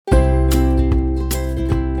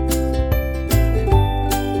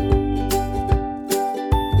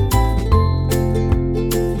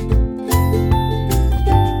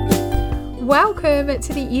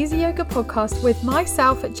to the Easy Yoga podcast with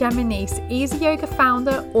myself, Gemma Nice, Easy Yoga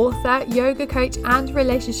founder, author, yoga coach, and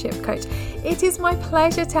relationship coach. It is my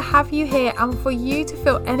pleasure to have you here and for you to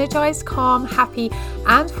feel energized, calm, happy,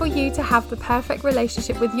 and for you to have the perfect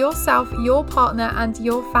relationship with yourself, your partner, and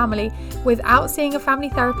your family without seeing a family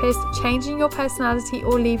therapist, changing your personality,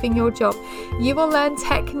 or leaving your job. You will learn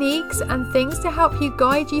techniques and things to help you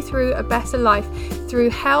guide you through a better life through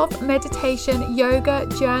health, meditation, yoga,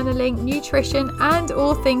 journaling, nutrition, and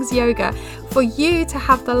all things yoga, for you to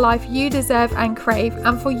have the life you deserve and crave,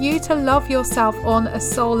 and for you to love yourself on a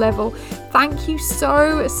soul level. Thank you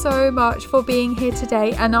so much for being here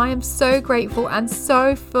today, and I am so grateful and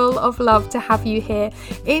so full of love to have you here.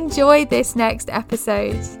 Enjoy this next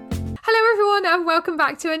episode. Hello everyone, and welcome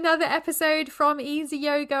back to another episode from Easy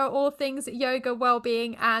Yoga, all things yoga,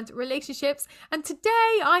 well-being and relationships. And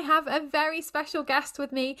today I have a very special guest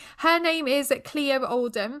with me. Her name is Cleo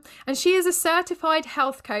Oldham, and she is a certified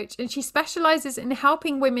health coach, and she specializes in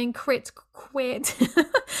helping women quit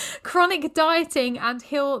chronic dieting and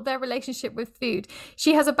heal their relationship with food.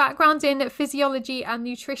 She has a background in physiology and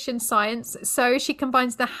nutrition science, so she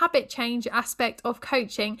combines the habit change aspect of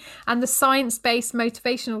coaching and the science-based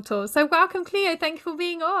motivational tools. So welcome, Cleo. Thank you for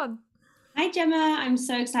being on. Hi Gemma, I'm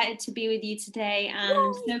so excited to be with you today, and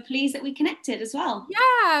I'm so pleased that we connected as well.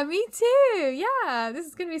 Yeah, me too. Yeah, this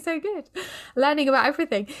is going to be so good. Learning about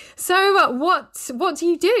everything. So what do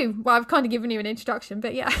you do? Well, I've kind of given you an introduction,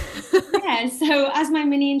 but yeah. Yeah, so as my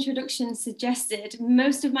mini introduction suggested,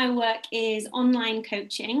 most of my work is online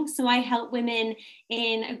coaching. So I help women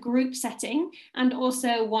in a group setting and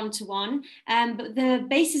also one-to-one. But the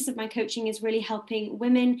basis of my coaching is really helping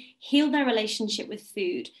women heal their relationship with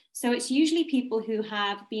food. So it's usually people who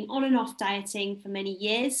have been on and off dieting for many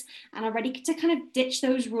years and are ready to kind of ditch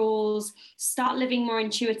those rules, start living more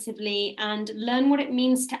intuitively, and learn what it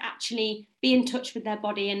means to actually be in touch with their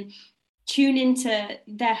body and tune into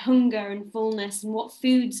their hunger and fullness and what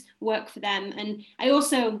foods work for them. And I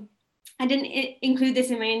didn't include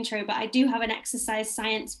this in my intro, but I do have an exercise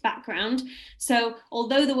science background. So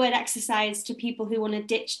although the word exercise to people who want to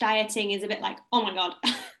ditch dieting is a bit like, oh my God,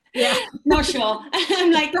 yeah, not sure.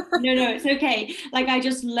 I'm like, no, it's okay. Like I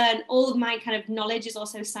just learned, all of my kind of knowledge is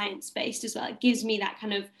also science-based as well. It gives me that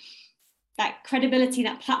kind of, that credibility,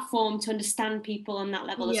 that platform to understand people on that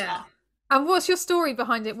level as well. And what's your story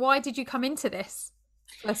behind it? Why did you come into this,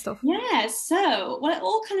 first off? Yeah, so, well, it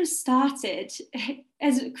all kind of started,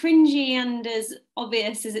 as cringy and as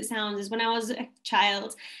obvious as it sounds, is when I was a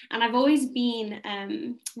child. And I've always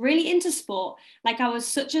been really into sport. Like I was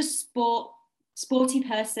such a sporty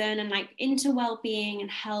person and like into well-being and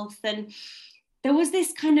health. And there was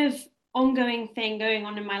this kind of ongoing thing going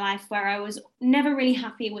on in my life where I was never really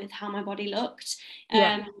happy with how my body looked.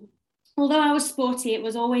 Although I was sporty, it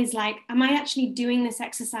was always like, am I actually doing this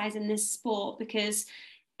exercise in this sport because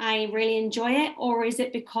I really enjoy it, or is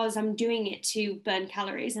it because I'm doing it to burn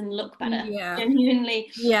calories and look better?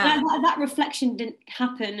 Genuinely. That reflection didn't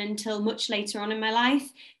happen until much later on in my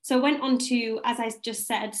life. So I went on to, as I just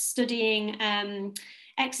said, studying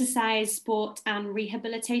exercise, sport and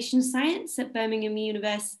rehabilitation science at Birmingham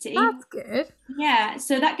University. That's good. Yeah,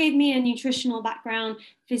 so that gave me a nutritional background,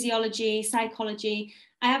 physiology, psychology.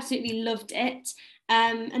 I absolutely loved it.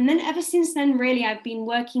 And then ever since then, really, I've been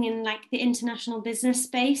working in like the international business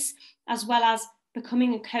space, as well as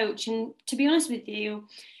becoming a coach. And to be honest with you,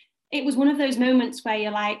 it was one of those moments where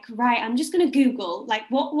you're like, right, I'm just going to Google, like,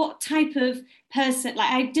 what type of person,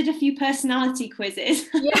 like I did a few personality quizzes.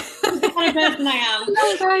 Yeah. The kind of person I am.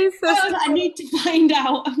 So I need to find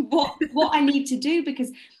out what I need to do,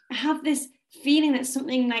 because I have this feeling that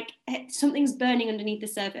something's burning underneath the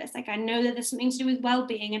surface. Like I know that there's something to do with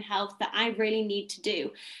well-being and health that I really need to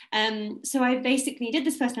do. So I basically did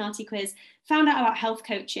this personality quiz, found out about health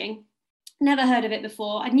coaching, never heard of it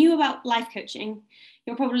before. I knew about life coaching.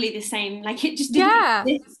 You're probably the same. Like it just didn't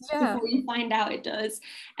exist before you find out it does.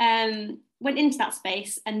 Went into that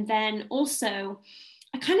space, and then also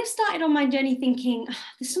I kind of started on my journey thinking,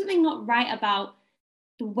 there's something not right about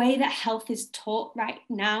the way that health is taught right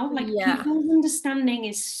now. Like people's understanding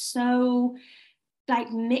is so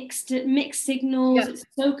like mixed signals. It's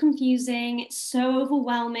so confusing, it's so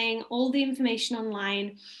overwhelming, all the information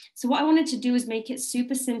online. So what I wanted to do is make it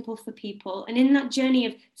super simple for people. And in that journey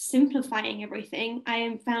of simplifying everything, I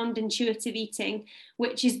have found intuitive eating,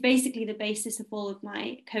 which is basically the basis of all of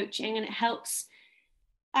my coaching. And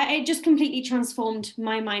it just completely transformed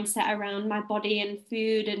my mindset around my body and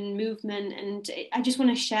food and movement. And I just want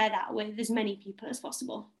to share that with as many people as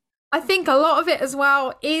possible. I think a lot of it as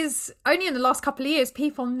well is only in the last couple of years,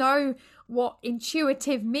 people know what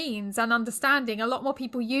intuitive means and understanding. A lot more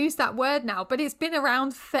people use that word now, but it's been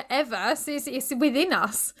around forever. So it's within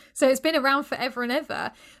us. So it's been around forever and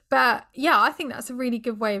ever. But yeah, I think that's a really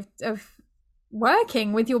good way of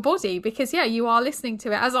working with your body, because yeah, you are listening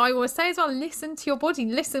to it. As I always say as well, listen to your body,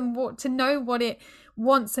 listen to know what it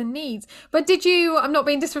wants and needs. But did you, I'm not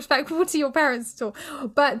being disrespectful to your parents at all,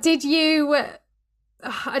 but did you,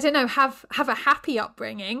 I don't know, have a happy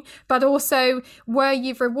upbringing, but also were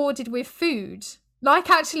you rewarded with food?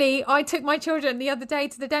 Like, actually, I took my children the other day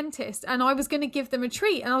to the dentist and I was going to give them a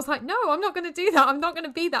treat. And I was like, no, I'm not going to do that. I'm not going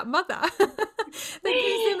to be that mother. They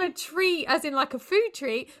give them a treat, as in like a food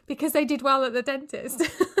treat, because they did well at the dentist.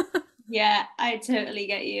 Yeah, I totally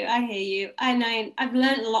get you. I hear you. I know I've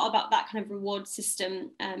learned a lot about that kind of reward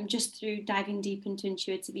system just through diving deep into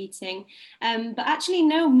intuitive eating. But actually,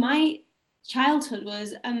 no, my childhood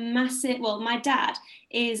was a massive, well, my dad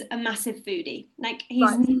is a massive foodie. Like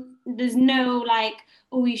there's no like,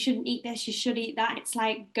 oh, you shouldn't eat this, you should eat that. It's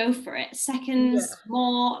like, go for it. Seconds,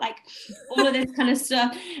 more, like all of this kind of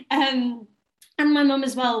stuff. And my mum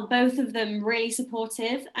as well, both of them really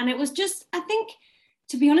supportive. And it was just, I think,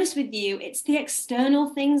 to be honest with you, it's the external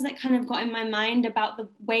things that kind of got in my mind about the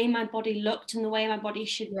way my body looked and the way my body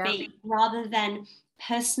should be, rather than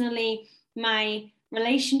personally my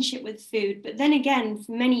relationship with food. But then again,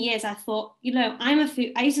 for many years I thought, I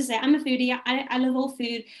used to say I'm a foodie. I love all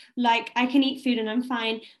food. Like, I can eat food and I'm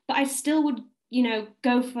fine, but I still would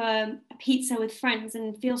go for a pizza with friends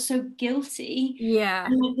and feel so guilty. Yeah.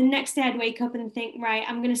 And like the next day I'd wake up and think, right,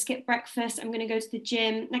 I'm going to skip breakfast. I'm going to go to the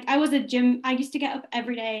gym. Like, I used to get up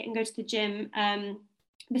every day and go to the gym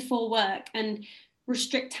before work and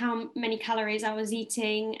restrict how many calories I was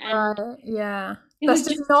eating. And yeah. That's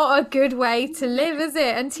just not a good way to live, is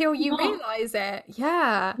it? Until you realize it.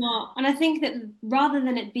 Yeah. And I think that rather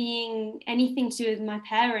than it being anything to do with my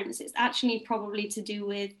parents, it's actually probably to do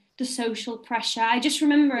with the social pressure. I just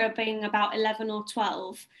remember it being about 11 or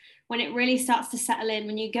 12 when it really starts to settle in,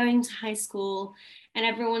 when you're going to high school and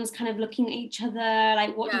everyone's kind of looking at each other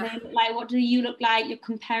like, what do they look like? What do you look like? You're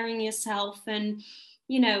comparing yourself, and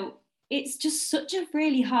it's just such a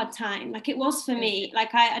really hard time. Like, it was for me.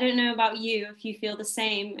 Like, I don't know about you, if you feel the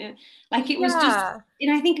same. Like, it was just,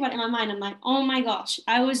 and I think about it in my mind, I'm like, oh my gosh,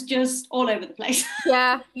 I was just all over the place.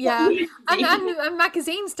 Yeah. and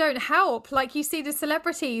magazines don't help. Like, you see the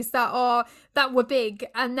celebrities that were big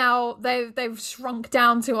and now they've shrunk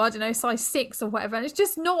down to, I don't know, size 6 or whatever, and it's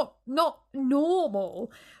just not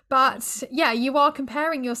normal. But yeah, you are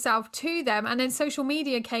comparing yourself to them, and then social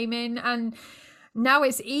media came in, and now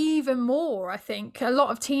it's even more. I think a lot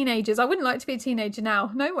of teenagers, I wouldn't like to be a teenager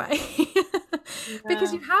now, no way.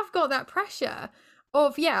 Because you have got that pressure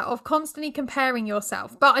of constantly comparing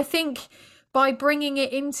yourself. But I think by bringing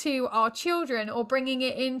it into our children, or bringing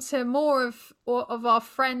it into more of our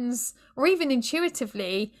friends, or even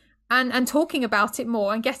intuitively, and talking about it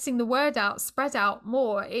more and getting the word out, spread out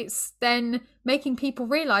more, it's then making people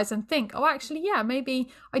realize and think, oh, actually, yeah,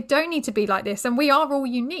 maybe I don't need to be like this, and we are all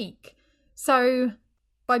unique. So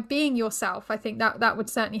by being yourself, I think that would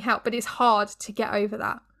certainly help, but it's hard to get over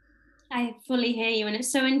that. I fully hear you. And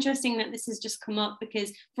it's so interesting that this has just come up,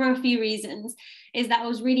 because for a few reasons, is that I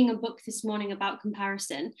was reading a book this morning about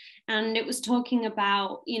comparison, and it was talking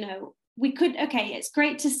about, it's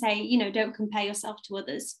great to say, don't compare yourself to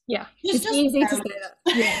others. Yeah. It's easy to say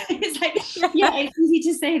that. Yeah. It's like, it's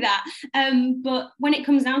easy to say that. But when it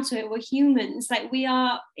comes down to it, we're humans. Like,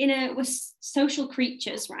 we're social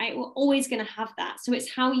creatures, right? We're always going to have that. So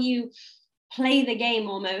it's how you play the game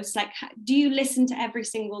almost. Like, do you listen to every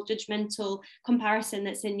single judgmental comparison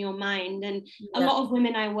that's in your mind? And a lot of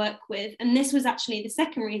women I work with, and this was actually the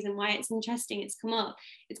second reason why it's interesting it's come up,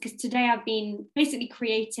 it's because today I've been basically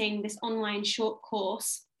creating this online short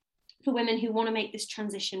course for women who want to make this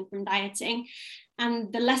transition from dieting.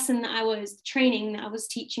 And the training that I was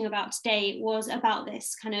teaching about today was about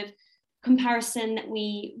this kind of comparison that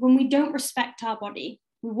when we don't respect our body,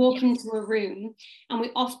 we walk into a room and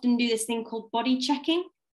we often do this thing called body checking,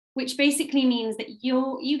 which basically means that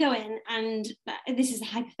you go in, and this is a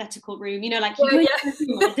hypothetical room, like you go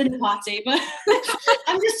into a dinner party, but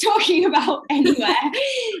I'm just talking about anywhere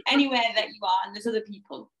that you are and there's other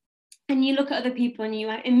people. And you look at other people and you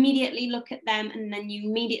immediately look at them, and then you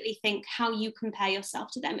immediately think how you compare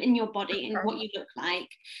yourself to them in your body and what you look like.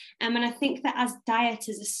 And I think that as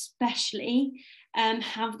dieters especially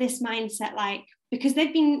have this mindset, like, because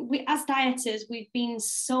as dieters, we've been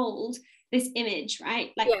sold this image,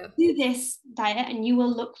 right? Like, do this diet and you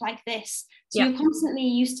will look like this. So you're constantly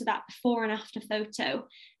used to that before and after photo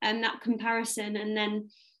and that comparison. And then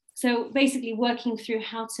So basically working through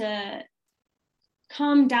how to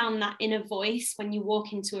calm down that inner voice when you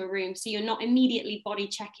walk into a room, so you're not immediately body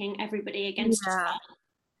checking everybody against Yeah. yourself.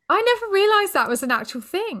 I never realized that was an actual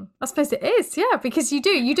thing. I suppose it is, yeah, because you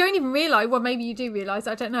don't even realize, well, maybe you do realize,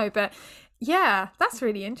 I don't know, but yeah, that's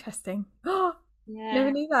really interesting. Oh, never Yeah.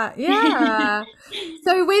 knew that. Yeah.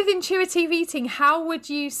 So with intuitive eating, how would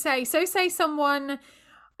you say, so say someone,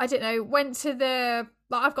 I don't know, went to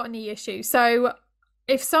like I've got a knee issue. So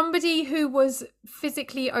if somebody who was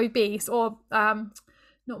physically obese or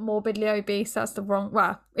not morbidly obese, that's the wrong,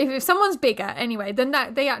 well, if someone's bigger anyway than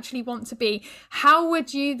that they actually want to be, how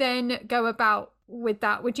would you then go about with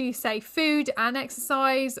that? Would you say food and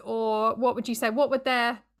exercise, or what would you say? What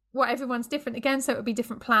everyone's different again, so it would be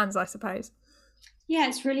different plans, I suppose. Yeah,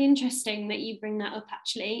 it's really interesting that you bring that up,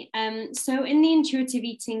 actually. So in the intuitive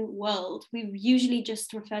eating world, we usually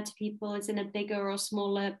just refer to people as in a bigger or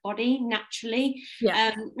smaller body naturally.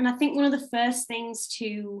 Yeah. And I think one of the first things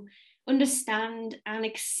to understand and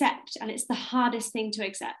accept, and it's the hardest thing to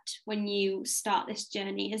accept when you start this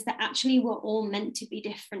journey, is that actually we're all meant to be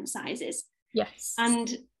different sizes. Yes.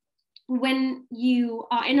 And when you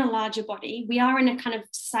are in a larger body, we are in a kind of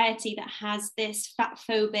society that has this fat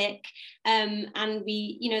phobic, and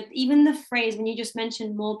we, even the phrase, when you just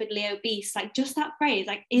mentioned morbidly obese, like just that phrase,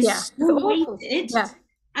 like, is so weighted. Yeah.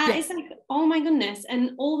 It's like, oh my goodness.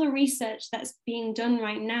 And all the research that's being done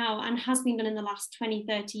right now and has been done in the last 20,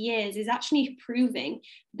 30 years is actually proving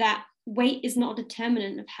that weight is not a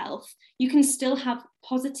determinant of health. You can still have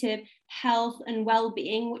positive health and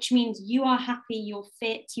well-being, which means you are happy, you're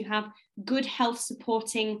fit, you have good health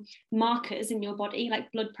supporting markers in your body,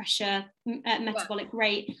 like blood pressure, metabolic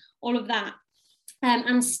rate, all of that,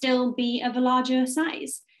 and still be of a larger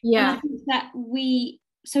size. Yeah. And I think that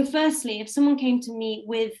so firstly, if someone came to me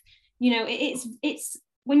with, it's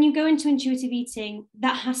when you go into intuitive eating,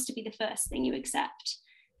 that has to be the first thing you accept.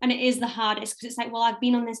 And it is the hardest, because it's like, well, I've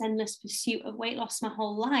been on this endless pursuit of weight loss my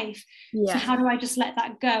whole life. Yeah. So how do I just let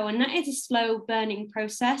that go? And that is a slow burning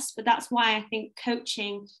process. But that's why I think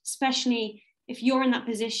coaching, especially if you're in that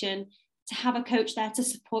position, to have a coach there to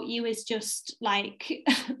support you is just like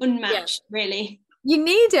unmatched, really. You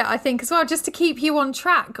need it, I think, as well, just to keep you on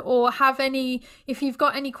track, or if you've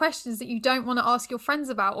got any questions that you don't want to ask your friends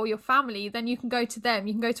about or your family, then you can go to them.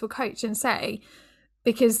 You can go to a coach and say,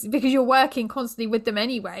 because you're working constantly with them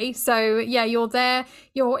anyway. So yeah, you're there,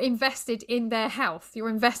 you're invested in their health, you're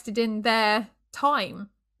invested in their time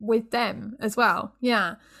with them as well.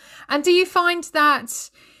 Yeah. And do you find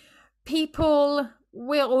that people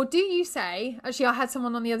will, or do you say, actually I had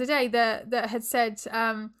someone on the other day that had said,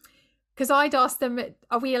 because I'd asked them,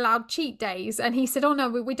 are we allowed cheat days? And he said, oh no,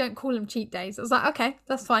 we don't call them cheat days. I was like, okay,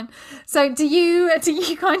 that's fine. So do you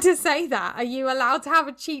kind of say that? Are you allowed to have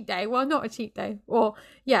a cheat day? Well, not a cheat day, or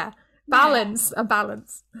a balance. I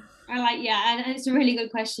like, and it's a really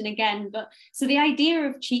good question again. But so the idea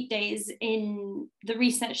of cheat days in the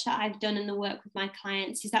research that I've done and the work with my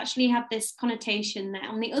clients is actually have this connotation that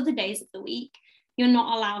on the other days of the week, you're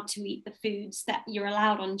not allowed to eat the foods that you're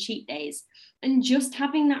allowed on cheat days. And just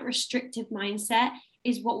having that restrictive mindset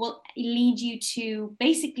is what will lead you to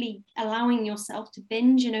basically allowing yourself to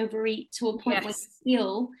binge and overeat to a point where you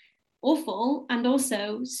feel awful and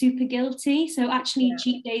also super guilty. So actually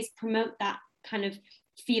cheat days promote that kind of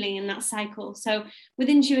feeling in that cycle. So with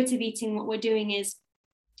intuitive eating, what we're doing is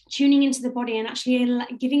tuning into the body and actually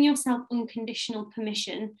giving yourself unconditional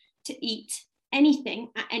permission to eat anything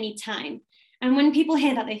at any time. And when people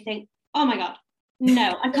hear that, they think, oh my God,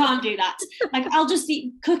 no, I can't do that. Like, I'll just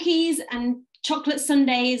eat cookies and chocolate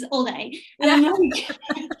sundaes all day. And I'm like,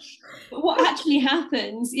 what actually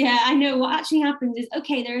happens? I know what actually happens is,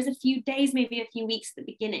 okay, there is a few days, maybe a few weeks at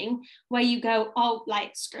the beginning where you go, oh,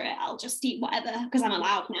 like, screw it, I'll just eat whatever because I'm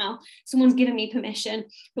allowed now. Someone's given me permission.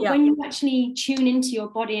 But when you actually tune into your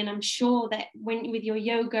body, and I'm sure that when with your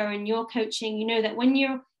yoga and your coaching, you know that when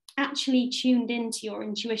you're actually tuned into your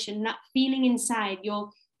intuition, that feeling inside,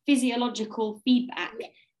 your physiological feedback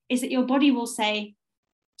is that your body will say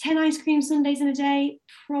 10 ice cream sundaes in a day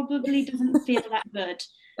probably doesn't feel that good.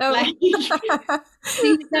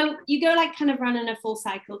 So you go like kind of running a full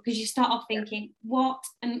cycle, because you start off thinking, what,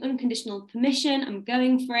 an unconditional permission, I'm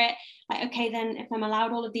going for it, like, okay, then if I'm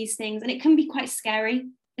allowed all of these things, and it can be quite scary,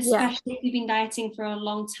 especially if you've been dieting for a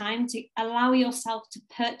long time, to allow yourself to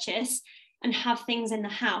purchase and have things in the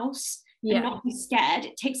house and not be scared.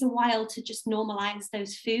 It takes a while to just normalize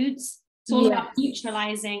those foods. It's all about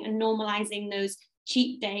neutralizing and normalizing those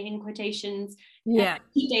cheat day, in quotations,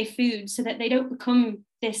 cheat day foods, so that they don't become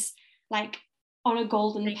this like on a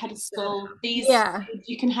golden pedestal. These Yeah. foods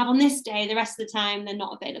you can have on this day, the rest of the time they're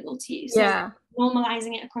not available to you. So Yeah.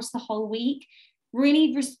 normalizing it across the whole week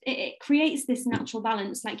really it creates this natural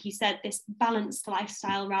balance, like you said, this balanced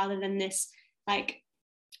lifestyle rather than this like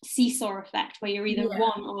seesaw effect where you're either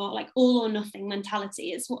one or like all or nothing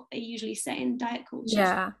mentality is what they usually say in diet culture.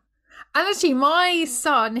 Yeah. And actually, my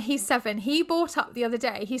son, he's 7, he brought up the other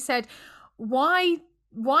day, he said, why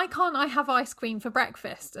can't I have ice cream for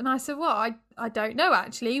breakfast? And I said, well, I don't know,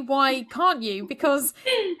 actually. Why can't you? Because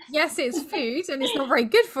yes, it's food and it's not very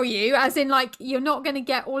good for you, as in like you're not going to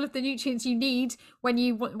get all of the nutrients you need when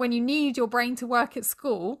you need your brain to work at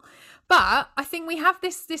school. But I think we have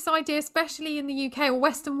this idea, especially in the UK or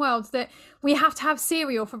Western world, that we have to have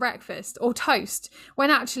cereal for breakfast or toast, when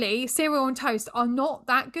actually cereal and toast are not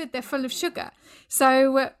that good. They're full of sugar.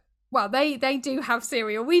 So, well, they do have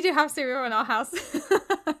cereal. We do have cereal in our house.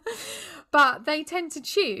 But they tend to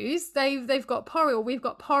choose. They've got porridge. We've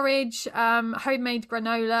got porridge, homemade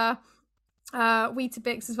granola,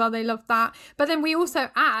 Weetabix as well. They love that. But then we also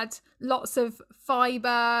add lots of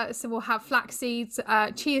fiber, so we'll have flax seeds,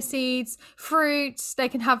 chia seeds, fruits. They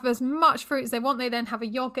can have as much fruit as they want. They then have a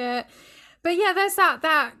yogurt. But yeah, there's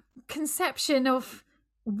that conception of,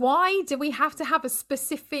 why do we have to have a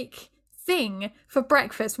specific thing for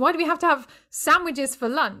breakfast? Why do we have to have sandwiches for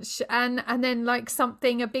lunch and then like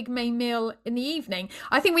a big main meal in the evening?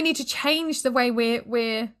 I think we need to change the way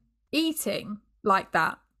we're eating like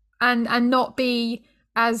that, and not be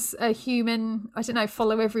as a human, I don't know,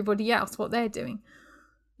 follow everybody else, what they're doing.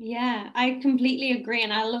 Yeah, I completely agree.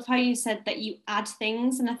 And I love how you said that you add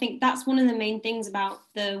things. And I think that's one of the main things about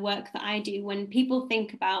the work that I do. When people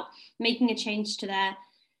think about making a change to their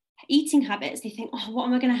eating habits, they think, oh, what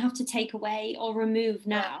am I going to have to take away or remove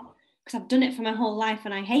now? Because I've done it for my whole life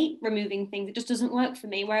and I hate removing things. It just doesn't work for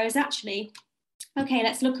me. Whereas actually, okay,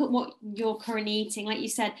 let's look at what you're currently eating. Like you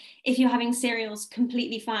said, if you're having cereals,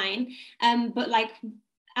 completely fine. But like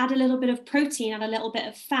add a little bit of protein, add a little bit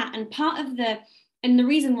of fat. And the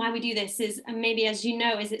reason why we do this is, and maybe as you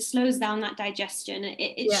know, is it slows down that digestion.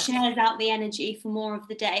 It shares out the energy for more of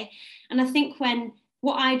the day. And I think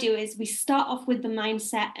what I do is we start off with the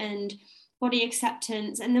mindset and body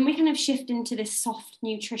acceptance, and then we kind of shift into this soft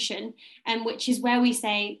nutrition, which is where we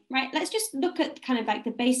say, right, let's just look at kind of like the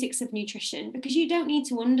basics of nutrition, because you don't need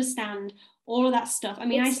to understand all of that stuff. I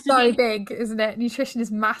mean, it's so big, isn't it? Nutrition is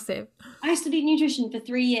massive. I studied nutrition for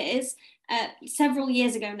 3 years, several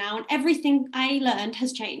years ago now, and everything I learned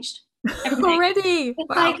has changed. Already?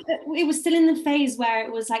 Wow. Like, it was still in the phase where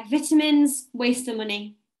it was like vitamins, waste of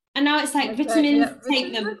money. And now it's like vitamins,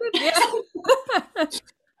 take them.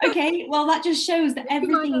 Okay, well, that just shows that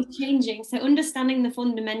everything is changing. So understanding the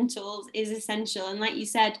fundamentals is essential. And like you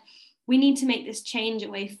said, we need to make this change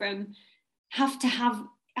away from have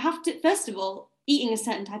to, first of all, eating a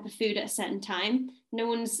certain type of food at a certain time. No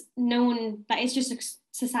one, that is just a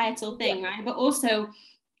societal thing, right? But also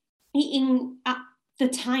eating at the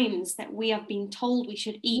times that we have been told we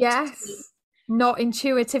should eat. Yes. Not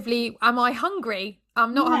intuitively, am I hungry?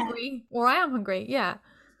 I'm not hungry, or I am hungry. Yeah.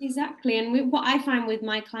 Exactly. And what I find with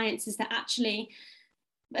my clients is that actually,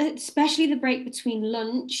 especially the break between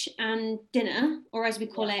lunch and dinner, or as we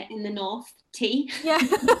call it in the north, tea,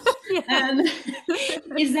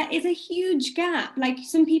 is a huge gap. Like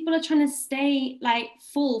some people are trying to stay like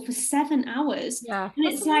full for 7 hours, and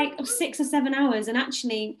it's like 6 or 7 hours. And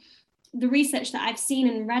actually, the research that I've seen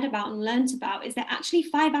and read about and learned about is that actually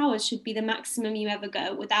 5 hours should be the maximum you ever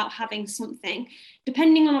go without having something.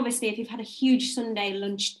 Depending on, obviously, if you've had a huge Sunday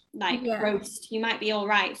lunch roast, you might be all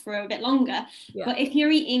right for a bit longer. But if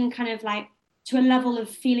you're eating kind of like to a level of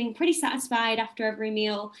feeling pretty satisfied after every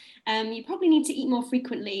meal, you probably need to eat more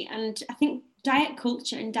frequently. And I think diet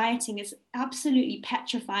culture and dieting has absolutely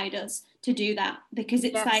petrified us to do that, because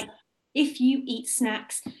it's like, if you eat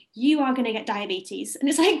snacks, you are going to get diabetes. And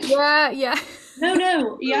it's like,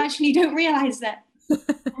 no, you actually don't realize that.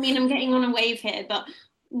 I mean, I'm getting on a wave here, but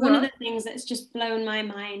one of the things that's just blown my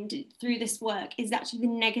mind through this work is actually the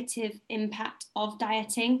negative impact of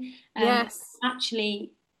dieting.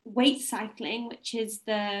 Actually, weight cycling, which is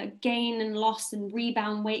the gain and loss and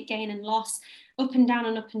rebound weight gain and loss, up and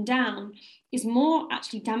down, is more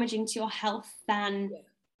actually damaging to your health than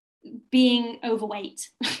being overweight.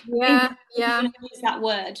 Use that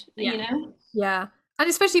word, you know. And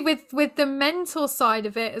especially with the mental side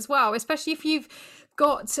of it as well, especially if you've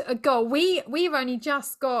got a goal. We've only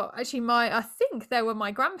just got, actually, I think they were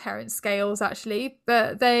my grandparents' scales actually,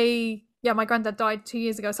 but my granddad died 2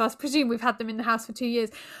 years ago, so I presume we've had them in the house for 2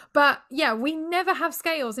 years. But yeah, we never have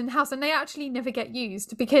scales in the house, and they actually never get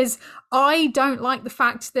used, because I don't like the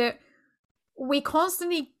fact that we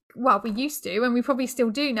constantly well, we used to, and we probably still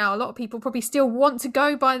do now. A lot of people probably still want to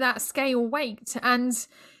go by that scale weight, and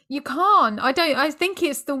you can't. I think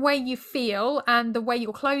it's the way you feel and the way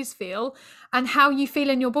your clothes feel and how you feel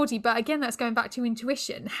in your body. But again, that's going back to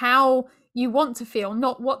intuition, how you want to feel,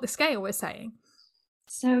 not what the scale is saying.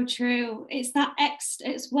 So true. It's that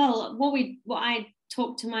what I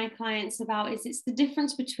talk to my clients about is it's the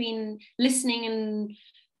difference between listening and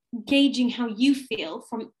gauging how you feel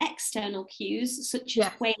from external cues, such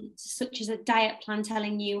as weight, such as a diet plan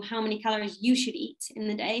telling you how many calories you should eat in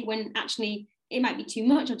the day, when actually it might be too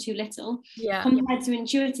much or too little, compared to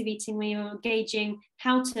intuitive eating, where you're gauging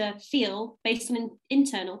how to feel based on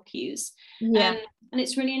internal cues. And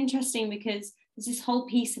it's really interesting because there's this whole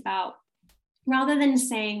piece about, rather than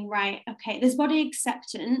saying, right, okay, there's body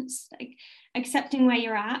acceptance, like accepting where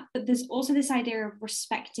you're at, but there's also this idea of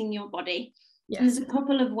respecting your body. And there's a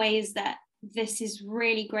couple of ways that this is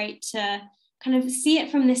really great to kind of see it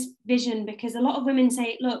from this vision, because a lot of women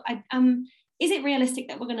say, look, is it realistic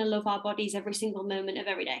that we're going to love our bodies every single moment of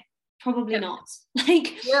every day? Probably not.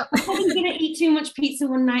 Like, we're probably going to eat too much pizza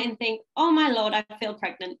one night and think, oh my Lord, I feel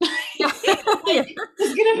pregnant. There's going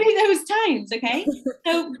to be those times, okay?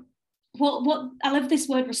 So what I love this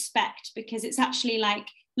word respect, because it's actually like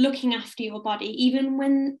looking after your body, even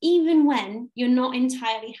when you're not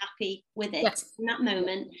entirely happy with it in that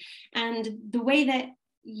moment. And the way that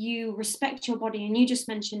you respect your body, and you just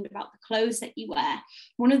mentioned about the clothes that you wear,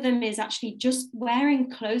 one of them is actually just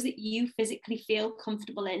wearing clothes that you physically feel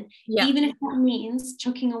comfortable in, even if that means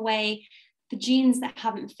chucking away the jeans that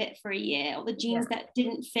haven't fit for a year, or the jeans that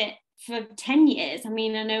didn't fit for 10 years. I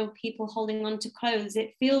mean, I know people holding on to clothes,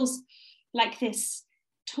 it feels like this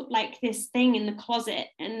thing in the closet,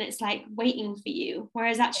 and it's like waiting for you,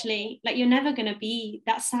 whereas actually, like, you're never going to be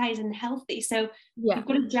that size and healthy, so you've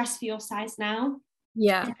got to dress for your size now.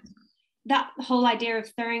 That whole idea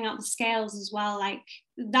of throwing out the scales as well, like,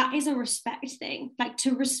 that is a respect thing. Like,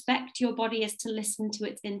 to respect your body is to listen to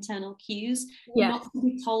its internal cues, not to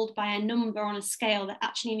be told by a number on a scale that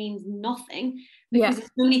actually means nothing, because there's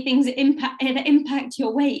so many things that impact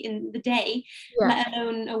your weight in the day, let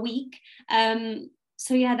alone a week.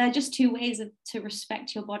 So they're just two ways to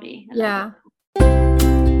respect your body.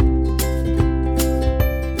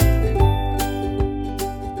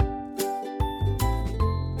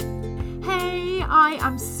 I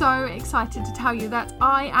am so excited to tell you that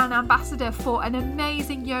I am ambassador for an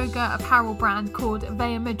amazing yoga apparel brand called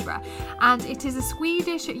Vaya Mudra, and it is a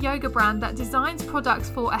Swedish yoga brand that designs products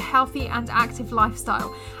for a healthy and active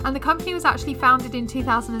lifestyle. And the company was actually founded in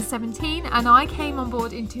 2017, and I came on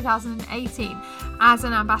board in 2018 as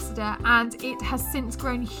an ambassador, and it has since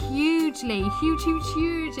grown hugely, huge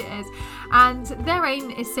it is. And their aim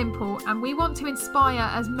is simple, and we want to inspire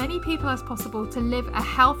as many people as possible to live a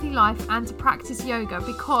healthy life and to practice yoga,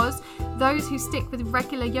 because those who stick with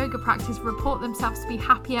regular yoga practice report themselves to be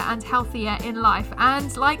happier and healthier in life.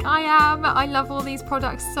 And like I am, I love all these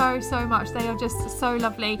products so much. They are just so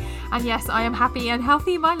lovely, and yes, I am happy and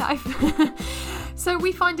healthy in my life. So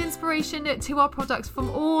we find inspiration to our products from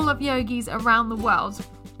all of yogis around the world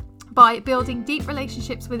by building deep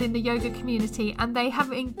relationships within the yoga community, and they have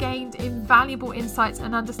gained invaluable insights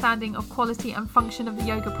and understanding of quality and function of the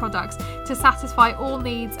yoga products to satisfy all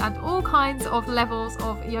needs and all kinds of levels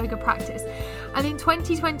of yoga practice. And in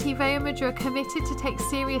 2020, Vaya Mudra committed to take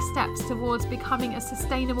serious steps towards becoming a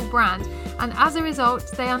sustainable brand, and as a result,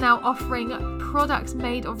 they are now offering products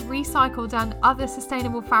made of recycled and other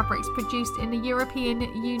sustainable fabrics produced in the European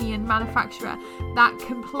Union manufacturer that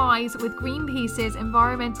complies with Greenpeace's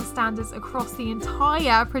environmental standards across the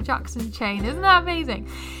entire production chain. Isn't that amazing?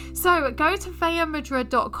 So go to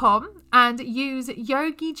vayamudra.com and use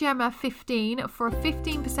YogiGemma15 for a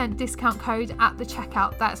 15% discount code at the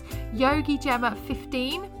checkout. That's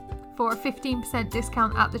YogiGemma15 for a 15%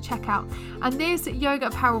 discount at the checkout. And this yoga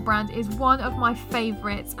apparel brand is one of my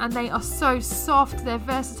favorites, and they are so soft, they're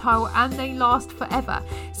versatile, and they last forever.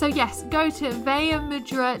 So yes, go to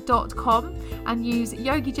vayamudra.com and use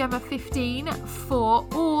YogiGemma15 for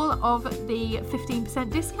all of the 15%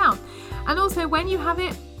 discount. And also, when you have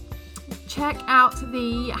it, check out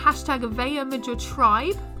the hashtag Vaya Mudra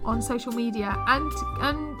Tribe on social media and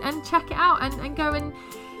check it out and go and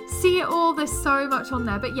see it all. There's so much on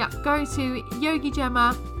there. But yeah, go to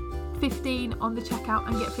YogiGemma15 on the checkout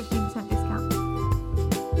and get 15% discount.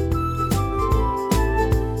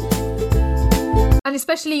 And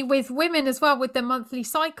especially with women as well, with their monthly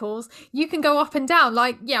cycles, you can go up and down.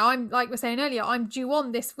 Like, yeah, I'm like we were saying earlier, I'm due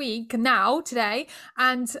on this week now, today,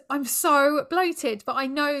 and I'm so bloated. But I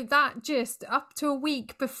know that just up to a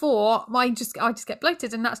week before, I just get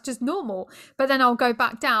bloated, and that's just normal. But then I'll go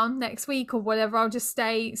back down next week or whatever. I'll just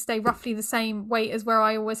stay roughly the same weight as where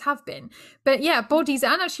I always have been. But yeah, bodies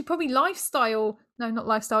and actually probably life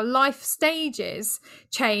stages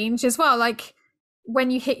change as well. Like,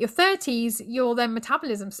 when you hit your 30s, your then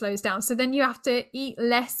metabolism slows down. So then you have to eat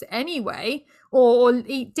less anyway, or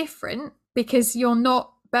eat different, because you're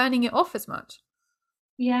not burning it off as much.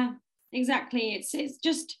 Yeah, exactly. It's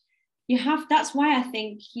just, that's why I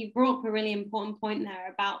think you brought up a really important point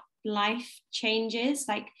there about life changes,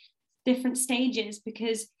 like different stages,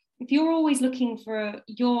 because if you're always looking for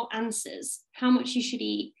your answers, how much you should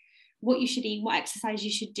eat, what you should eat, what exercise you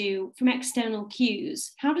should do from external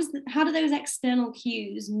cues, how do those external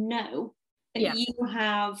cues know that you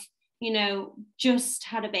have, just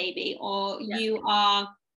had a baby, or you are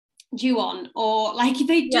due on, or like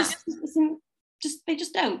they just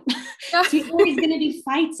don't. So you're always going to be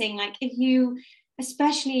fighting. Like, if you,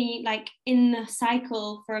 especially like in the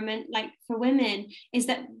cycle for women, is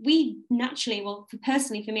that we naturally, well,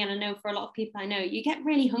 personally for me, and I know for a lot of people I know, you get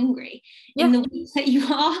really hungry in the weeks that you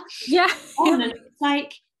are on, and it's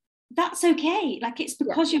like, that's okay. Like, it's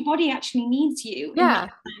because your body actually needs you in that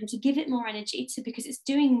time to give it more energy, because it's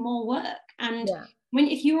doing more work. And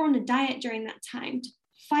if you're on a diet during that time, to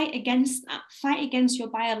fight against your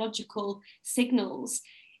biological signals,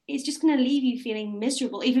 it's just going to leave you feeling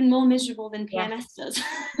miserable, even more miserable than PMS does.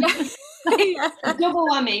 Double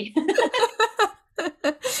whammy.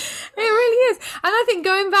 It really is. And I think,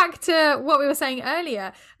 going back to what we were saying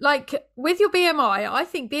earlier, like with your BMI, I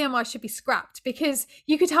think BMI should be scrapped, because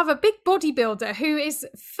you could have a big bodybuilder who is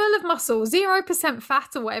full of muscle, 0% fat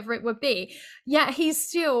or whatever it would be, yet he's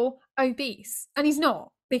still obese, and he's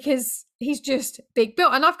not, because he's just big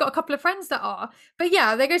built. And I've got a couple of friends that are, but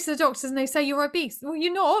yeah, they go to the doctors and they say, you're obese. Well,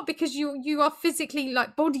 you're not, because you are physically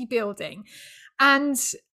like bodybuilding. And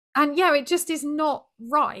yeah, it just is not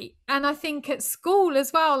right. And I think at school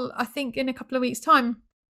as well, I think in a couple of weeks' time,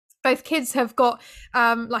 both kids have got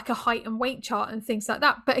like a height and weight chart and things like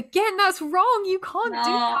that. But again, that's wrong. You can't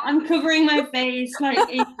do that. I'm covering my face. Like,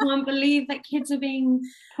 I can't believe that kids are being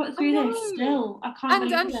put through this still. I can't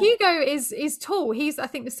believe it. And Hugo is tall. He's, I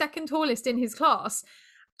think, the second tallest in his class.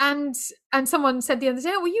 And someone said the other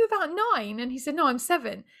day, oh, were you about 9? And he said, no, I'm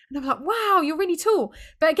 7. And I'm like, wow, you're really tall.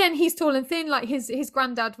 But again, he's tall and thin. Like his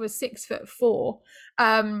granddad was 6'4".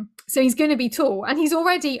 So he's going to be tall. And he's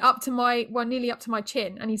already nearly up to my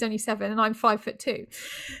chin. And he's only 7 and I'm 5'2".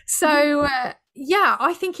 So yeah,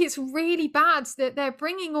 I think it's really bad that they're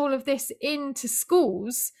bringing all of this into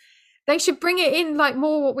schools. They should bring it in like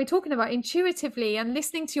more what we're talking about, intuitively, and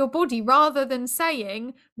listening to your body, rather than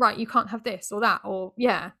saying, right, you can't have this or that, or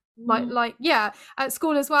at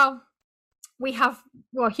school as well. We have,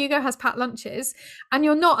 Hugo has packed lunches, and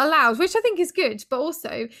you're not allowed, which I think is good, but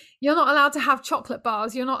also you're not allowed to have chocolate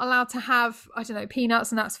bars. You're not allowed to have, I don't know,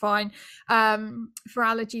 peanuts, and that's fine for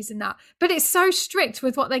allergies and that. But it's so strict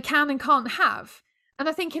with what they can and can't have. And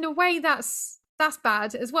I think in a way that's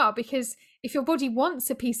bad as well, because if your body wants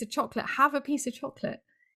a piece of chocolate, have a piece of chocolate.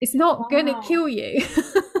 It's not going to kill you.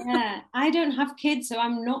 Yeah, I don't have kids, so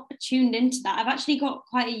I'm not tuned into that. I've actually got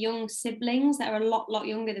quite a young siblings that are a lot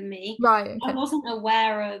younger than me. Right. Okay. I wasn't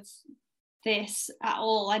aware of this at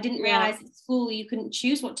all. I didn't realize at school you couldn't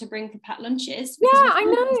choose what to bring for packed lunches. Yeah, I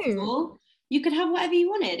know. School, you could have whatever you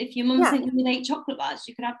wanted. If your mum sent you with 8 chocolate bars,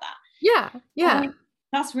 you could have that. Yeah.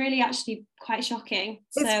 That's really actually quite shocking.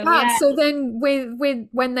 It's bad. So then with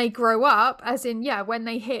when they grow up, as in, when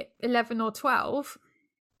they hit 11 or 12,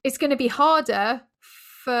 it's going to be harder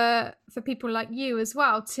for people like you as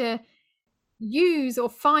well to use or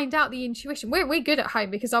find out the intuition. We're good at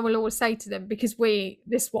home, because I will always say to them, because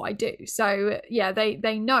this is what I do. So yeah,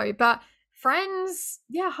 they know. But friends,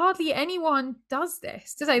 hardly anyone does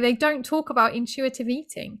this, do they? They don't talk about intuitive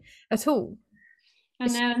eating at all. I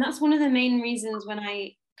know, and that's one of the main reasons when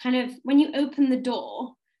you open the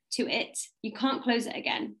door to it, you can't close it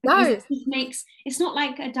again. Because it's not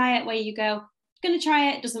like a diet where you go, going to try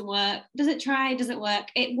it, doesn't work. Does it try? Does it work?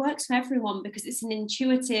 It works for everyone, because it's an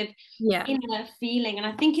intuitive inner feeling. And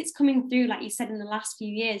I think it's coming through, like you said, in the last few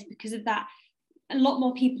years, because of that. A lot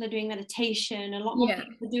more people are doing meditation. A lot more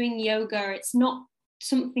people are doing yoga. It's not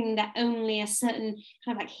something that only a certain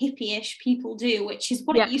kind of like hippie-ish people do, which is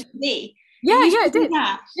what it used to be. It did.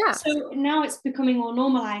 So now it's becoming more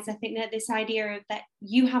normalized. I think that this idea of that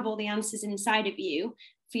you have all the answers inside of you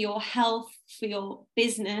for your health, for your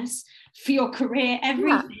business, for your career.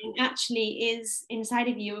 Everything actually is inside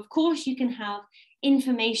of you. Of course, you can have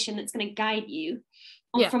information that's going to guide you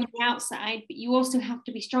from the outside, but you also have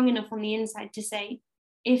to be strong enough on the inside to say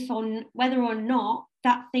if on whether or not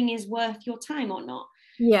that thing is worth your time or not.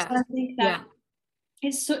 So I think that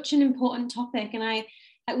it's such an important topic, and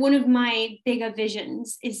one of my bigger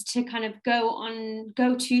visions is to kind of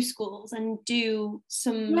go to schools and do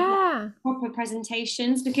some proper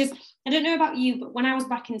presentations, because I don't know about you, but when I was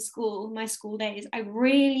back in school, my school days, I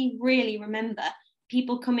really, really remember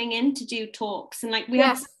people coming in to do talks, and like we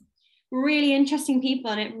had really interesting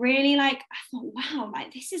people, and it really, like, I thought, wow,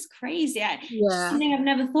 like this is crazy. It's something I've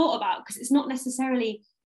never thought about, because it's not necessarily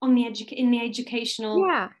on the in the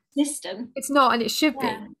educational system. It's not, and it should be.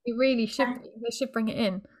 It really should be. They should bring it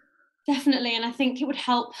in. Definitely. And I think it would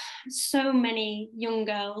help so many young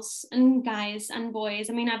girls and guys and boys.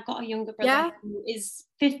 I mean, I've got a younger brother who is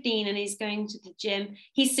 15 and he's going to the gym.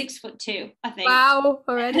 He's 6'2", I think. Wow,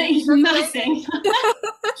 already. He's massive.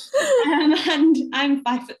 And I'm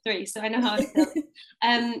 5'3", so I know how it feels.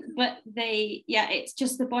 But it's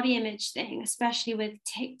just the body image thing, especially with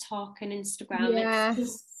TikTok and Instagram.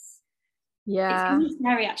 It's kind of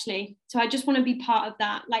scary, actually. So I just want to be part of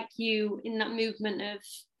that, like you, in that movement of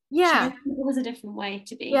it was a different way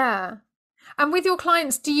to be. And with your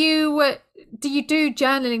clients, do you do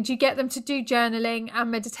journaling? Do you get them to do journaling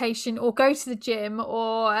and meditation, or go to the gym,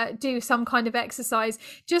 or do some kind of exercise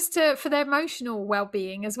just for their emotional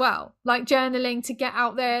well-being as well? Like journaling to get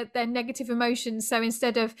out their negative emotions. So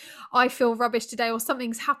instead of I feel rubbish today or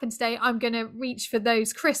something's happened today, I'm going to reach for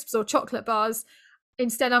those crisps or chocolate bars.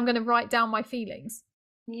 Instead, I'm going to write down my feelings.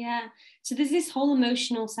 Yeah. So there's this whole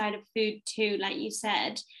emotional side of food too, like you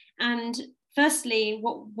said. And firstly,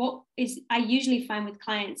 what is I usually find with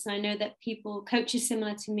clients, and I know that coaches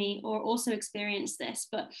similar to me or also experience this,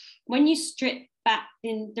 but when you strip back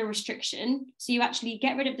in the restriction, so you actually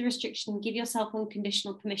get rid of the restriction, give yourself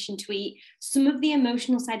unconditional permission to eat, some of the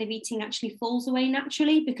emotional side of eating actually falls away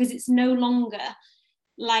naturally, because it's no longer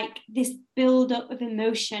like this build up of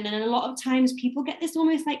emotion. And a lot of times people get this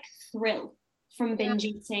almost like thrill from binge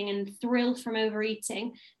eating and thrill from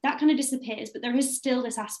overeating. That kind of disappears, but there is still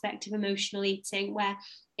this aspect of emotional eating where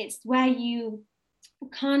it's where you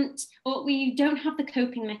can't, or where you don't have the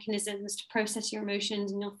coping mechanisms to process your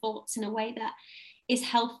emotions and your thoughts in a way that is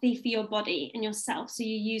healthy for your body and yourself. So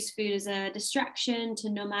you use food as a distraction to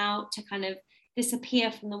numb out, to kind of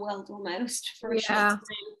disappear from the world almost for a short time.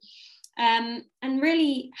 And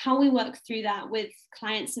really how we work through that with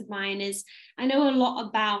clients of mine is, I know a lot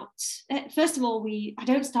about, first of all, I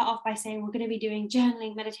don't start off by saying we're going to be doing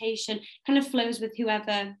journaling, meditation, kind of flows with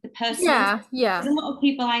whoever the person is. There's a lot of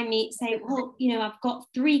people I meet say, well, I've got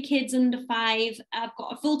 3 kids under 5, I've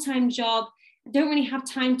got a full-time job, I don't really have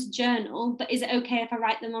time to journal, but is it okay if I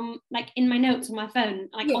write them on, like, in my notes on my phone,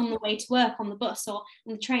 like on the way to work, on the bus or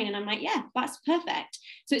on the train? And I'm like, yeah, that's perfect.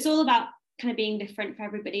 So it's all about kind of being different for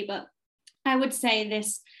everybody. But I would say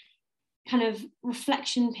this kind of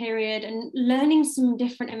reflection period and learning some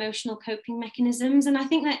different emotional coping mechanisms. And I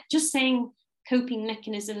think that just saying coping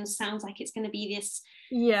mechanisms sounds like it's going to be this,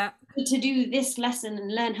 to do this lesson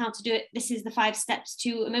and learn how to do it. This is the 5 steps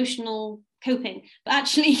to emotional coping. But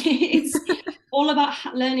actually it's all about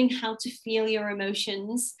learning how to feel your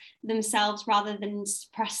emotions themselves rather than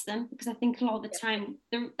suppress them. Because I think a lot of the time,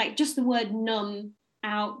 just the word numb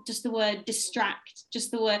out, just the word distract, just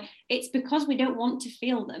the word, it's because we don't want to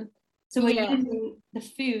feel them. So we're using the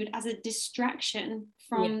food as a distraction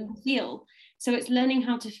from the feel. So it's learning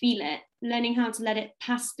how to feel it, learning how to let it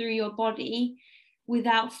pass through your body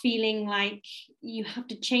without feeling like you have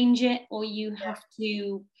to change it, or you have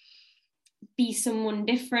to be someone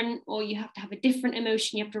different, or you have to have a different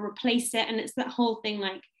emotion, you have to replace it. And it's that whole thing,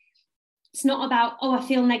 like, it's not about, oh, I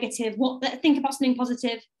feel negative, think about something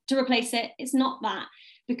positive to replace it. It's not that,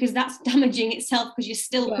 because that's damaging itself, because you're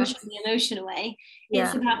still pushing the emotion away.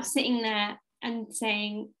 It's about sitting there and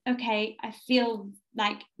saying, okay, I feel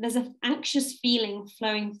like there's an anxious feeling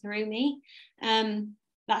flowing through me.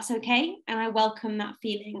 That's okay. And I welcome that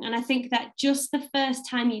feeling. And I think that just the first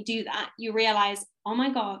time you do that, you realize, oh my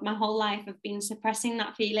God, my whole life I've been suppressing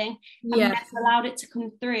that feeling. I've never allowed it to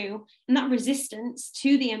come through. And that resistance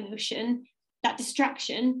to the emotion, that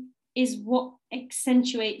distraction, is what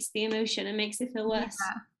accentuates the emotion and makes it feel worse.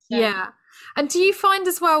 And do you find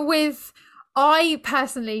as well I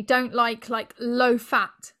personally don't like low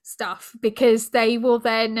fat stuff, because they will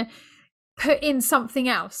then put in something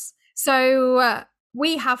else. So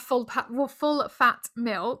we have full fat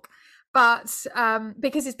milk, but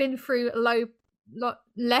because it's been through low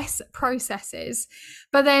less processes.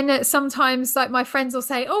 But then sometimes like my friends will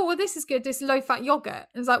say, oh well, this is good, this low fat yogurt.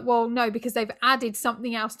 And it's like, well no, because they've added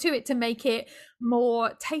something else to it to make it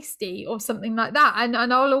more tasty or something like that. And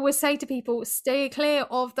I'll always say to people, stay clear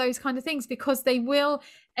of those kind of things, because they will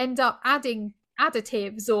end up adding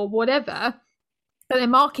additives or whatever, but they're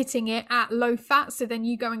marketing it at low fat, so then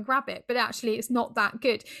you go and grab it, but actually it's not that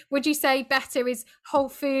good. Would you say better is whole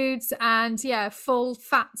foods and full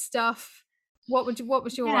fat stuff? What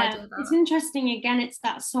was your idea about it's interesting. Again, it's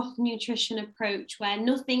that soft nutrition approach where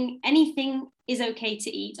anything is okay to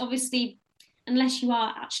eat, obviously, unless you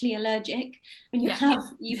are actually allergic, when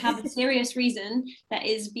you have a serious reason that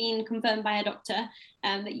is being confirmed by a doctor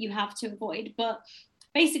that you have to avoid. But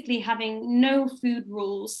basically having no food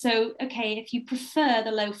rules. So, okay, if you prefer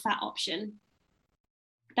the low fat option,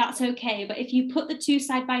 that's okay. But if you put the two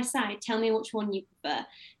side by side, tell me which one you prefer.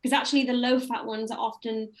 Because actually the low fat ones are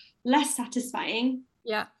often less satisfying.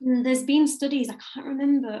 Yeah. And there's been studies, I can't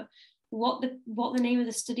remember what the name of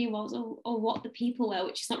the study was or what the people were,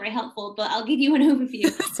 which is not very helpful, but I'll give you an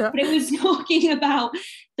overview. But it was talking about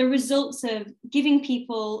the results of giving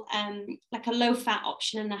people like a low fat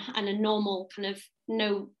option and a normal kind of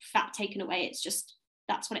no fat taken away. It's just,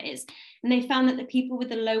 that's what it is. And they found that the people with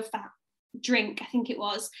the low fat drink, I think it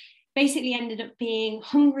was, basically ended up being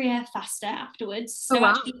hungrier faster afterwards. So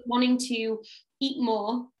actually wanting to eat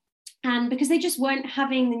more. And because they just weren't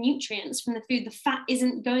having the nutrients from the food, the fat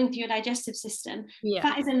isn't going through your digestive system.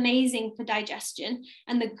 Fat is amazing for digestion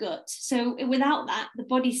and the gut. So without that, the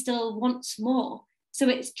body still wants more. So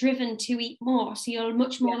it's driven to eat more. So you're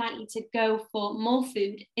much more likely to go for more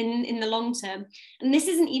food in the long term. And this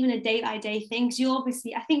isn't even a day-by-day thing. Because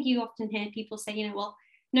I think you often hear people say, well,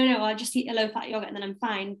 no, I'll just eat a low-fat yogurt and then I'm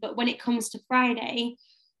fine. But when it comes to Friday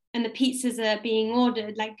and the pizzas are being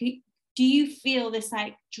ordered, like, do you feel this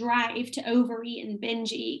like drive to overeat and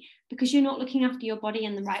binge eat because you're not looking after your body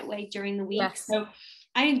in the right way during the week? Yes. So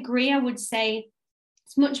I agree. I would say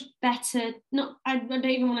it's much better. I don't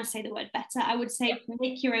even want to say the word better. I would say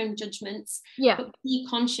make your own judgments, but be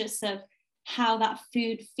conscious of how that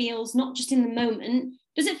food feels, not just in the moment.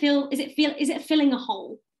 Is it filling a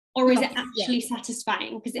hole? Or is it actually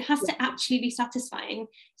satisfying? Because it has to actually be satisfying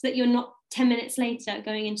so that you're not 10 minutes later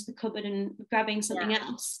going into the cupboard and grabbing something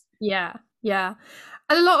else. Yeah. And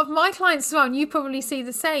a lot of my clients as well, and you probably see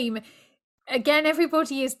the same. Again,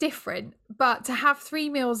 everybody is different, but to have 3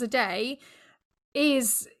 meals a day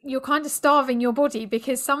is you're kind of starving your body,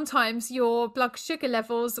 because sometimes your blood sugar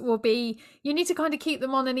levels you need to kind of keep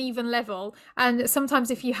them on an even level. And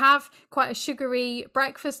sometimes if you have quite a sugary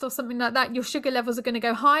breakfast or something like that, your sugar levels are going to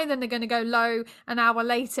go high, then they're going to go low an hour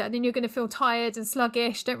later, and then you're going to feel tired and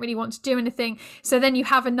sluggish, don't really want to do anything. So then you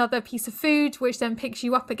have another piece of food which then picks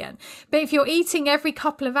you up again. But if you're eating every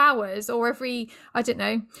couple of hours or every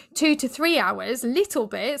 2 to 3 hours, little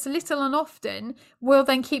bits, little and often, will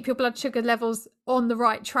then keep your blood sugar levels on the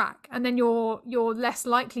right track, and then you're less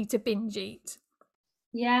likely to binge eat.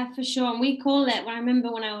 Yeah, for sure. And we call it, I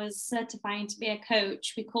remember when I was certifying to be a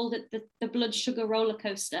coach, we called it the blood sugar roller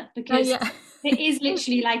coaster, because it is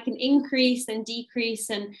literally like an increase and decrease.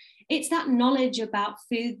 And it's that knowledge about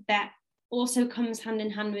food that also comes hand in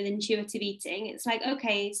hand with intuitive eating. It's like,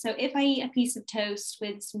 okay, so if I eat a piece of toast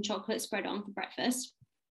with some chocolate spread on for breakfast,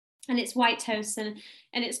 and it's white toast and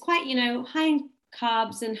it's quite, high in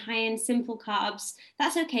carbs and high in simple carbs,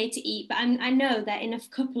 that's okay to eat, but I know that in a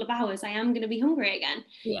couple of hours I am going to be hungry again.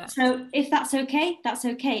 So if that's okay, that's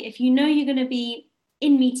okay. If you know you're going to be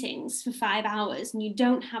in meetings for 5 hours and you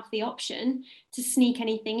don't have the option to sneak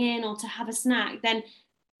anything in or to have a snack, then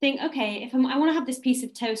think, okay, if I want to have this piece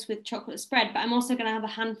of toast with chocolate spread, but I'm also going to have a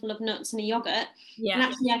handful of nuts and a yogurt, and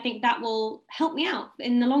actually I think that will help me out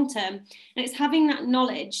in the long term. And it's having that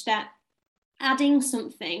knowledge that adding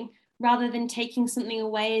something rather than taking something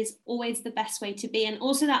away is always the best way to be. And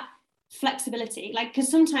also that flexibility, like, because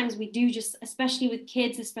sometimes we do just, especially with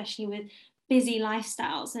kids, especially with busy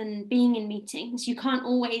lifestyles and being in meetings, you can't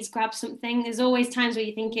always grab something. There's always times where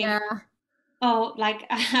you're thinking, oh, like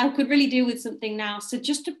I could really do with something now. So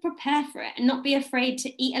just to prepare for it and not be afraid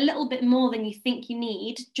to eat a little bit more than you think you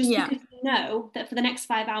need, just because you know that for the next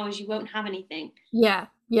 5 hours you won't have anything.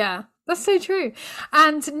 That's so true.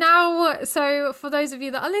 And now, so for those of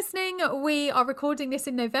you that are listening, we are recording this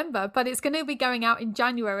in November, but it's going to be going out in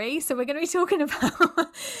January. So we're going to be talking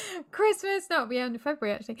about Christmas. No, it'll be in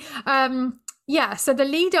February actually. So the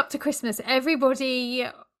lead up to Christmas, everybody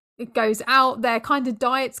goes out, their kind of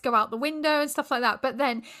diets go out the window and stuff like that. But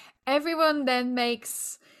then everyone then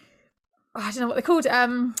makes, I don't know what they're called,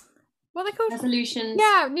 what are they called? Resolutions.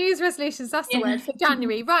 Yeah, New Year's resolutions, that's the Yeah. word, for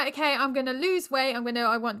January. Right, okay, I'm going to lose weight. I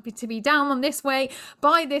want to be down on this weight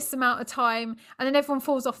by this amount of time. And then everyone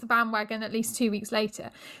falls off the bandwagon at least 2 weeks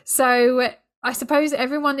later. So I suppose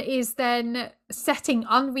everyone is then setting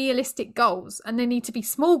unrealistic goals, and they need to be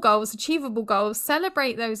small goals, achievable goals,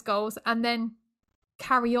 celebrate those goals, and then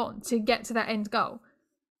carry on to get to that end goal.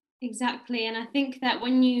 Exactly. And I think that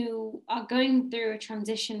when you are going through a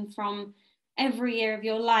transition from every year of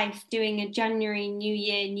your life doing a January, new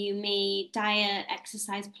year, new me, diet,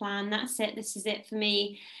 exercise plan, that's it, this is it for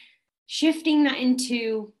me, shifting that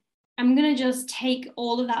into, I'm going to just take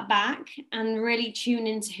all of that back and really tune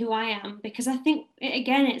into who I am, because I think,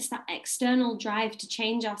 again, it's that external drive to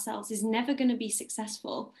change ourselves is never going to be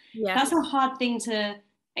successful. Yeah. That's a hard thing to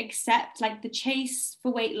accept. Like the chase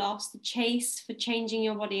for weight loss, the chase for changing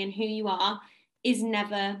your body and who you are is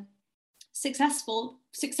never successful.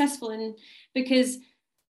 And because,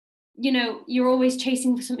 you know, you're always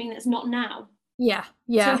chasing for something that's not now. Yeah.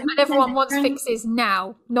 So and everyone wants fixes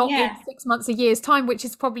now, not in 6 months, a year's time, which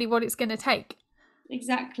is probably what it's going to take.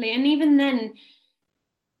 Exactly. And even then,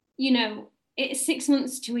 you know, it's 6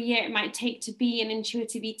 months to a year it might take to be an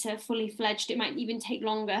intuitive eater fully fledged. It might even take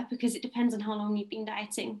longer, because it depends on how long you've been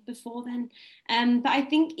dieting before then. But I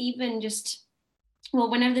think even just, well,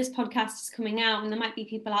 whenever this podcast is coming out, and there might be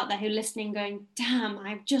people out there who are listening going, damn,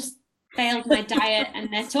 I've just failed my diet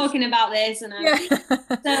and they're talking about this. And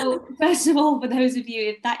so first of all, for those of you,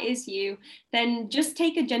 if that is you, then just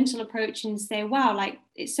take a gentle approach and say, wow, like,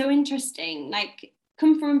 it's so interesting. Like,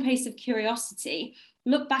 come from a place of curiosity.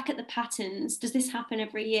 Look back at the patterns. Does this happen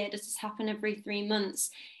every year? Does this happen every 3 months?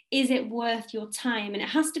 Is it worth your time? And it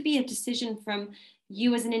has to be a decision from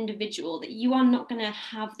you as an individual, that you are not going to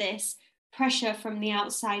have this pressure from the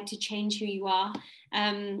outside to change who you are.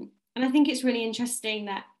 And I think it's really interesting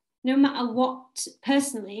that no matter what,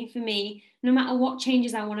 personally for me, no matter what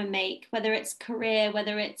changes I want to make, whether it's career,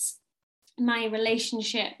 whether it's my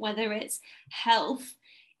relationship, whether it's health,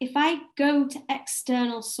 if I go to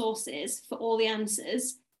external sources for all the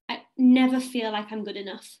answers, I never feel like I'm good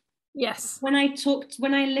enough. Yes. When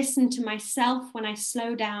I listen to myself, when I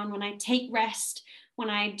slow down, when I take rest,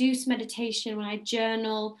 when I do some meditation, when I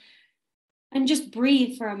journal and just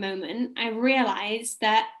breathe for a moment, I realize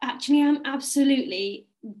that actually I'm absolutely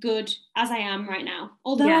good as I am right now.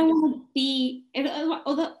 Although I want to be,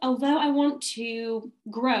 although I want to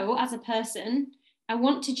grow as a person, I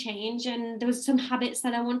want to change, and there was some habits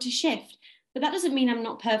that I want to shift. But that doesn't mean I'm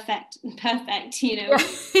not perfect, you know.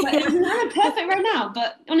 I'm not perfect right now,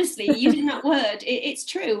 but honestly, using that word, it's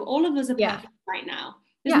true. All of us are perfect right now.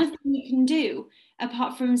 There's nothing you can do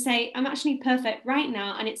apart from say, I'm actually perfect right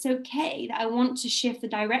now, and it's okay that I want to shift the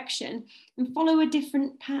direction and follow a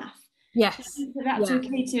different path. Yes. That's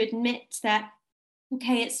okay to admit that,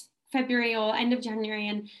 okay, it's February or end of January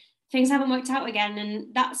and things haven't worked out again,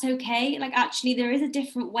 and that's okay. Like, actually, there is a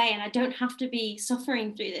different way, and I don't have to be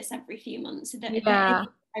suffering through this every few months. I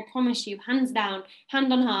promise you, hands down,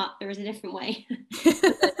 hand on heart, there is a different way.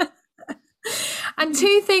 And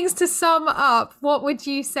 2 things to sum up, what would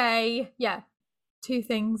you say? 2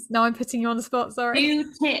 things. Now I'm putting you on the spot, sorry.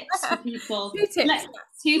 2 tips for people. 2 tips.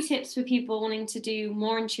 2 tips for people wanting to do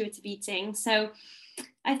more intuitive eating. So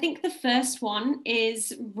I think the first one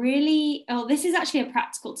is really, this is actually a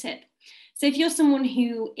practical tip. So if you're someone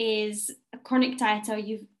who is a chronic dieter,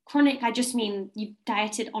 I just mean you've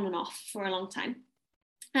dieted on and off for a long time,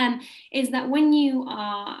 is that when you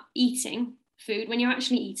are eating food, when you're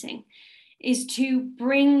actually eating, is to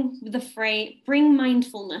bring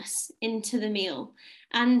mindfulness into the meal.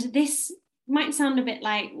 And this might sound a bit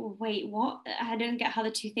like, wait, what? I don't get how the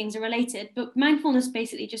 2 things are related. But mindfulness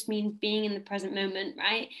basically just means being in the present moment,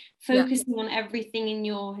 right? Focusing on everything in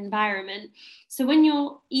your environment. So when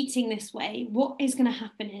you're eating this way, what is going to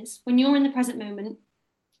happen is when you're in the present moment,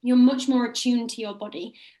 you're much more attuned to your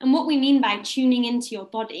body. And what we mean by tuning into your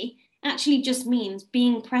body actually just means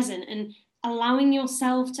being present and allowing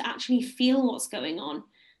yourself to actually feel what's going on.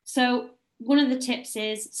 So one of the tips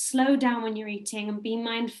is slow down when you're eating and be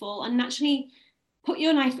mindful, and actually put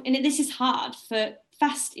your knife in it. This is hard for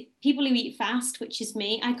people who eat fast, which is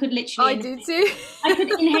me. I could literally I could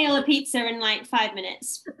inhale a pizza in like 5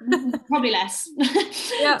 minutes, probably less.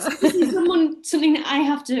 So this is something that I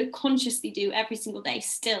have to consciously do every single day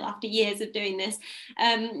still after years of doing this.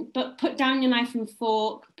 But put down your knife and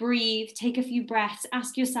fork, breathe, take a few breaths,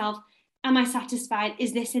 ask yourself, am I satisfied?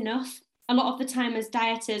 Is this enough? A lot of the time as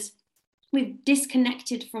dieters, we've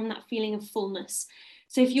disconnected from that feeling of fullness.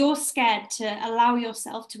 So if you're scared to allow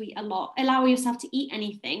yourself to eat a lot, allow yourself to eat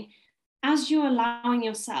anything, as you're allowing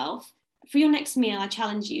yourself, for your next meal, I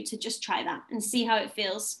challenge you to just try that and see how it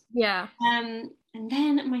feels. Yeah. And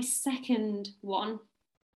then my second one,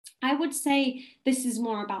 I would say this is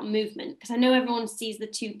more about movement, because I know everyone sees the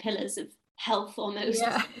two pillars of health almost,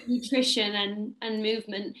 nutrition and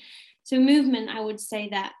movement. So movement, I would say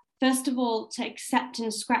that first of all, to accept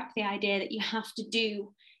and scrap the idea that you have to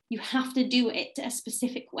do it a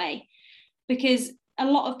specific way, because a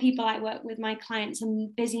lot of people I work with, my clients, are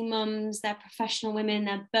busy mums, they're professional women,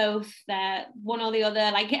 they're one or the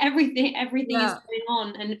other, like everything is going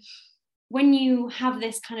on. And when you have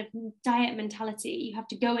this kind of diet mentality, you have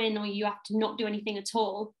to go in or you have to not do anything at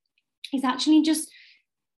all, is actually just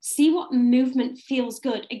see what movement feels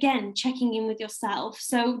good. Again, checking in with yourself.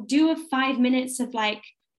 So do 5 minutes of like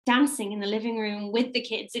dancing in the living room with the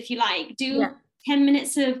kids, if you like. Do 10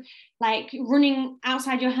 minutes of like running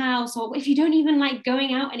outside your house, or if you don't even like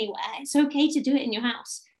going out anywhere, it's okay to do it in your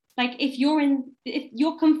house. Like if you're in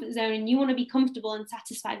your comfort zone and you want to be comfortable and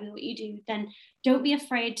satisfied with what you do, then don't be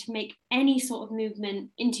afraid to make any sort of movement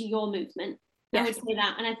into your movement. I would say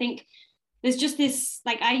that. And I think there's just this,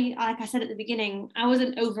 like I said at the beginning, I was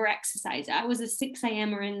an over exerciser. I was a 6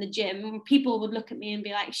 a.m.er in the gym. People would look at me and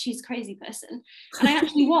be like, she's a crazy person. And I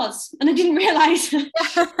actually was, and I didn't realize.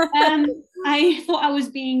 I thought I was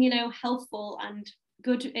being, healthful and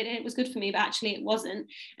good. It was good for me, but actually it wasn't.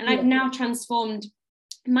 And I've now transformed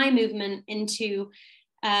my movement into,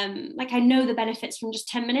 I know the benefits from just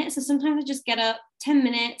 10 minutes. So sometimes I just get up 10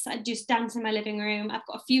 minutes, I just dance in my living room. I've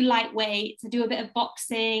got a few light weights. I do a bit of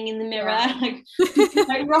boxing in the mirror,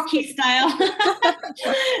 like Rocky style.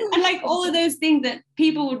 And like all of those things that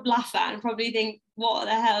people would laugh at and probably think, what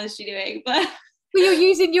the hell is she doing? But you're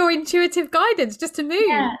using your intuitive guidance just to move.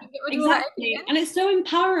 Yeah, exactly. And it's so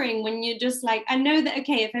empowering when you're just like, I know that,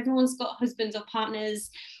 okay, if everyone's got husbands or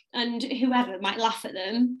partners and whoever might laugh at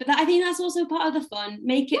them, but I think that's also part of the fun.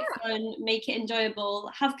 Make it fun, make it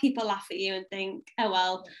enjoyable, have people laugh at you and think, oh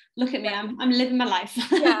well, look at me, I'm living my life.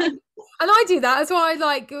 And I do that as well. I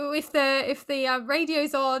like if the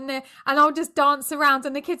radio's on, and I'll just dance around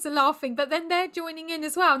and the kids are laughing, but then they're joining in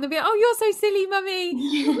as well, and they'll be like, oh, you're so silly, mummy.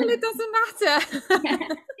 Well, it doesn't matter.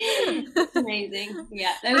 That's amazing.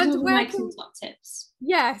 Those are my two top tips.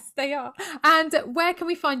 Yes, they are. And where can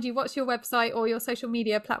we find you? What's your website or your social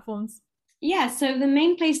media platforms? So the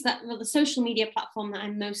main place the social media platform that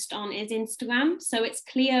I'm most on is Instagram. So it's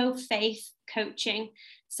Cleo Faith Coaching.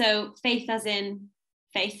 So faith as in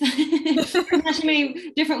faith. There's actually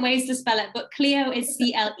many different ways to spell it, but Cleo is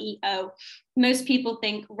CLEO. Most people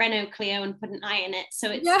think Renault Clio and put an I in it. So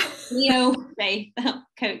it's Cleo Faith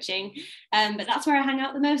Coaching. But that's where I hang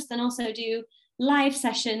out the most, and also do live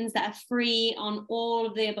sessions that are free on all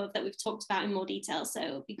of the above that we've talked about in more detail. So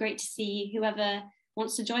it'd be great to see whoever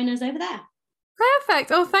wants to join us over there.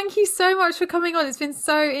 Perfect. Oh, thank you so much for coming on. It's been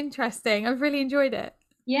so interesting. I've really enjoyed it.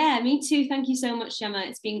 Yeah, me too. Thank you so much, Gemma.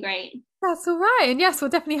 It's been great. That's all right. And yes, we'll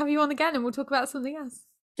definitely have you on again and we'll talk about something else.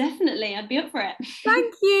 Definitely. I'd be up for it.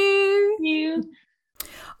 Thank you. Thank you.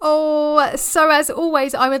 Oh, so as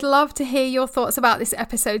always, I would love to hear your thoughts about this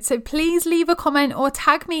episode. So please leave a comment or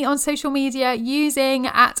tag me on social media using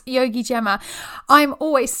 @YogiGemma. I'm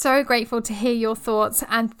always so grateful to hear your thoughts,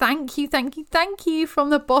 and thank you from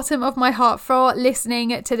the bottom of my heart for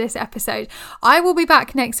listening to this episode. I will be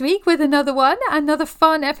back next week with another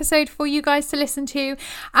fun episode for you guys to listen to.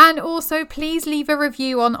 And also please leave a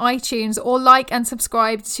review on iTunes or like and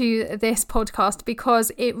subscribe to this podcast,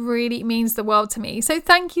 because it really means the world to me. So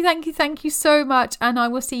thank you so much, and I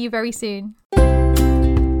will see you very soon.